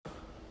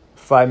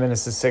5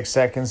 minutes and 6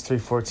 seconds,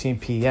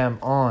 3:14 p.m.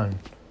 on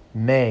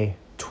May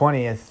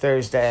 20th,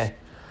 Thursday,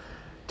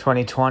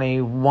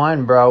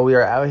 2021, bro. We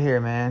are out here,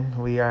 man.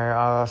 We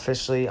are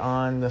officially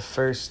on the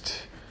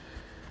first...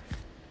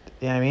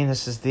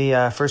 this is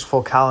the first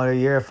full calendar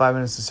year. 5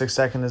 minutes and 6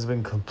 seconds has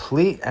been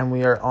complete, and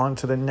we are on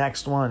to the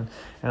next one.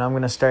 And I'm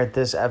going to start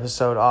this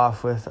episode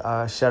off with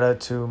shout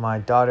out to my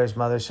daughter's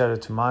mother, shout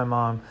out to my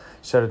mom,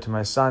 shout out to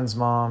my son's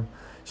mom,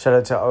 shout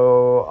out to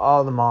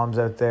all the moms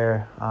out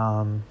there.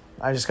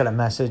 I just got a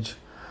message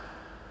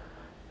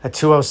at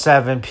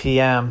 2:07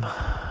 p.m.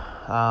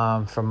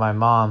 From my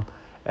mom,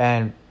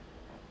 and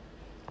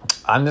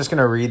I'm just going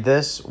to read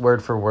this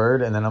word for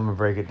word, and then I'm going to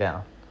break it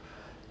down.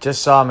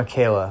 Just saw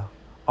Michaela.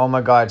 Oh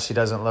my God, she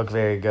doesn't look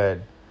very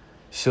good.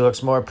 She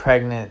looks more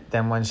pregnant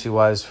than when she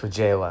was for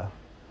Jayla.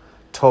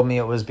 Told me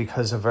it was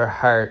because of her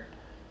heart.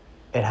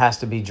 It has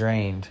to be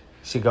drained.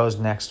 She goes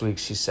next week,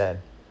 she said.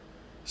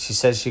 She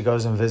says she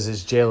goes and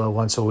visits Jayla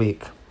once a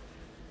week.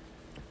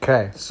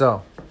 Okay,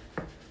 so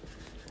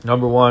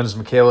number one is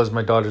Michaela is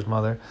my daughter's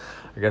mother.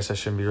 I guess I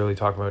shouldn't be really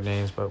talking about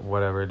names, but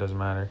whatever, it doesn't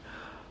matter.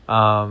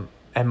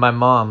 And my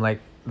mom, like,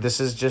 this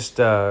is just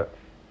get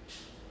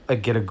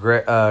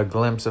a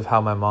glimpse of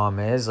how my mom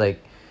is.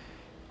 Like,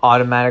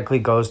 automatically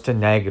goes to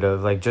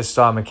negative. Like, just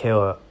saw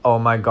Michaela. Oh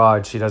my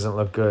God, she doesn't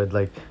look good.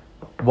 Like,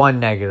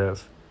 one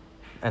negative.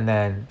 And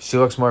then she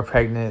looks more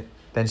pregnant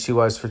than she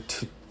was for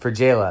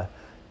Jayla.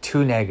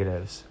 Two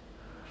negatives.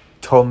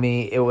 Told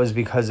me it was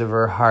because of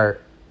her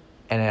heart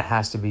and it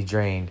has to be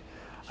drained.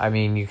 I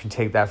mean, you can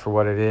take that for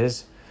what it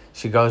is.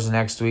 She goes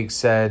next week,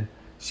 said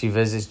she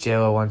visits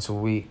Jayla once a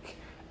week.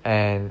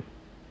 And,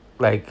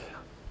 like,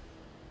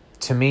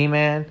 to me,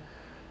 man,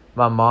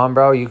 my mom,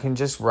 bro, you can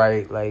just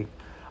write, like,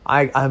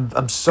 I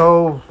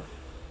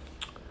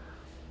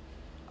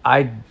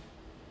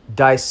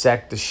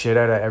dissect the shit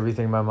out of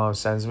everything my mom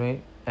sends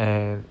me,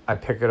 and I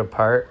pick it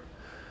apart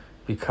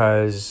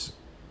because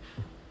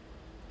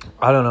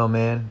I don't know,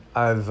 man.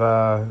 I've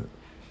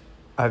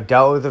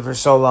dealt with it for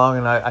so long,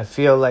 and I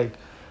feel like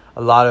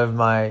a lot of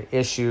my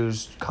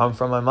issues come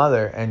from my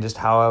mother and just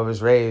how I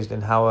was raised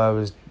and how I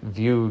was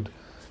viewed,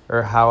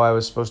 or how I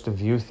was supposed to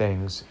view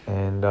things.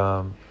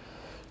 And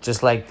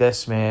just like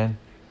this, man.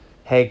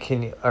 Hey,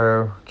 can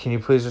you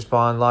please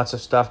respond? Lots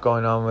of stuff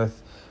going on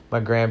with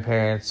my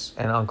grandparents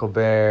and Uncle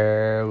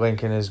Bear.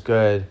 Lincoln is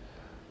good.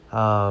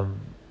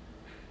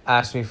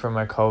 Asked me for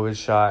my COVID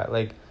shot.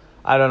 Like,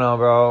 I don't know,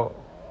 bro.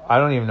 I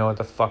don't even know what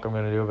the fuck I'm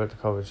going to do about the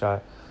COVID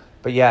shot.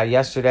 But yeah,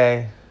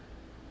 yesterday,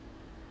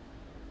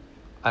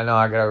 I know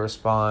I got to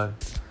respond.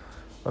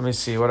 Let me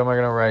see. What am I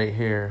going to write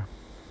here?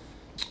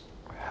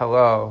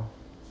 Hello.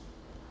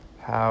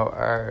 How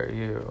are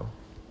you?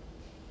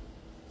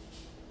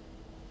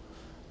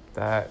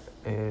 That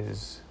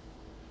is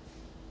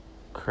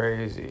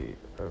crazy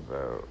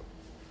about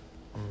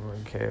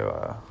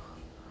Michaela.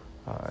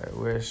 I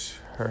wish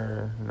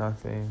her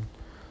nothing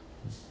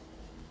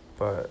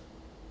but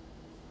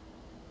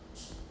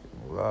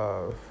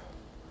love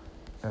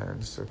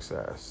and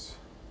success.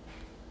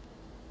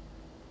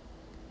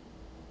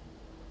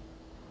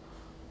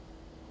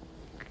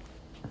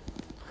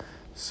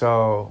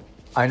 So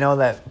I know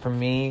that for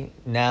me,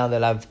 now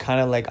that I've kind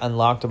of like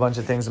unlocked a bunch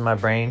of things in my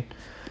brain,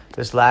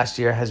 this last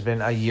year has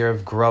been a year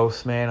of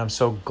growth, man. I'm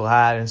so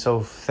glad and so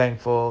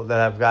thankful that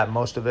I've got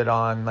most of it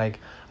on. Like,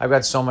 I've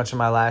got so much of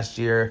my last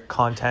year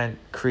content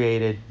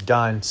created,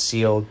 done,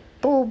 sealed.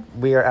 Boom,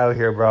 we are out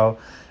here, bro.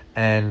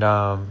 And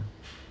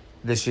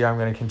this year I'm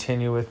going to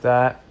continue with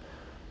that.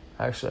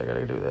 Actually, I got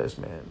to do this,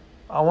 man.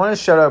 I want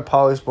to shout out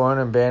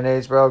Polysporin and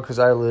Band-Aids, bro, because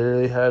I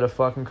literally had a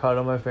fucking cut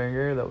on my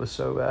finger that was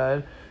so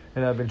bad.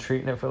 And I've been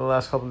treating it for the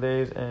last couple of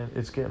days, and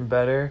it's getting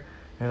better.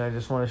 And I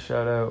just want to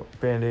shout out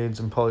Band-Aids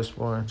and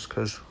Polysporins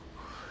because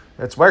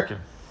it's working.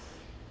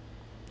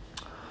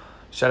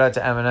 Shout out to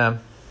Eminem,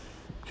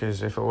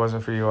 because if it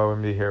wasn't for you, I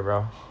wouldn't be here,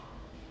 bro.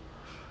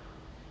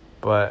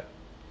 But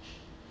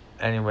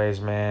anyways,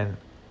 man.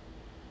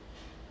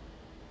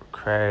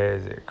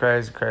 Crazy.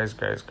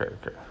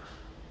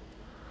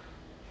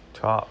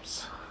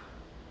 Tops.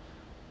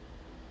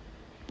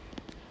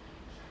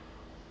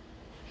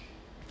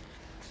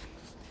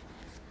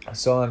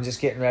 So I'm just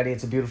getting ready.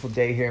 It's a beautiful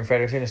day here in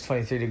Fredericton. It's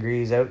 23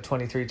 degrees out.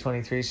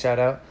 23, shout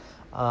out.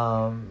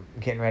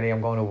 Getting ready.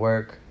 I'm going to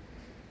work.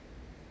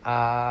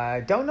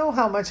 I don't know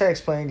how much I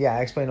explained. Yeah,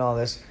 I explained all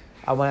this.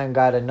 I went and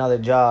got another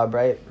job,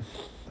 right?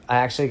 I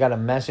actually got a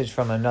message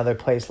from another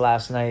place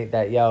last night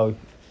that, yo,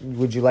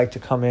 would you like to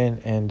come in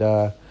and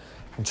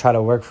try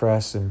to work for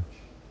us? And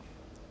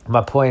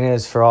my point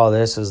is for all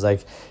this is,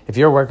 like, if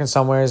you're working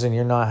somewhere and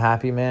you're not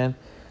happy, man,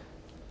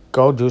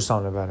 go do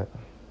something about it.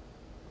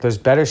 There's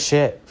better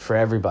shit for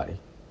everybody.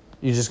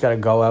 You just got to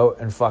go out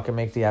and fucking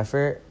make the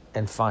effort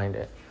and find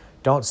it.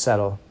 Don't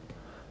settle.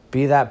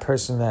 Be that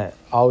person that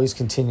always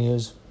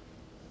continues,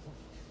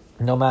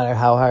 no matter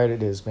how hard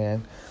it is,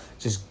 man.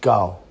 Just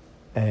go.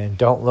 And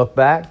don't look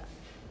back.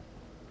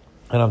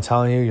 And I'm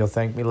telling you, you'll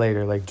thank me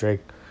later, like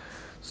Drake.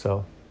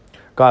 So,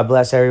 God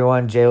bless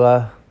everyone.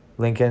 Jayla,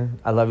 Lincoln,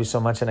 I love you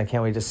so much, and I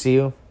can't wait to see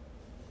you.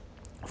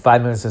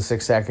 5 minutes and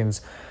 6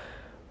 seconds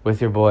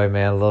with your boy,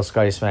 man. Little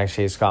Scotty Smack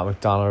Shade, Scott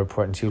McDonald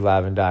reporting to you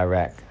live and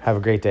direct. Have a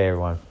great day,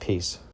 everyone. Peace.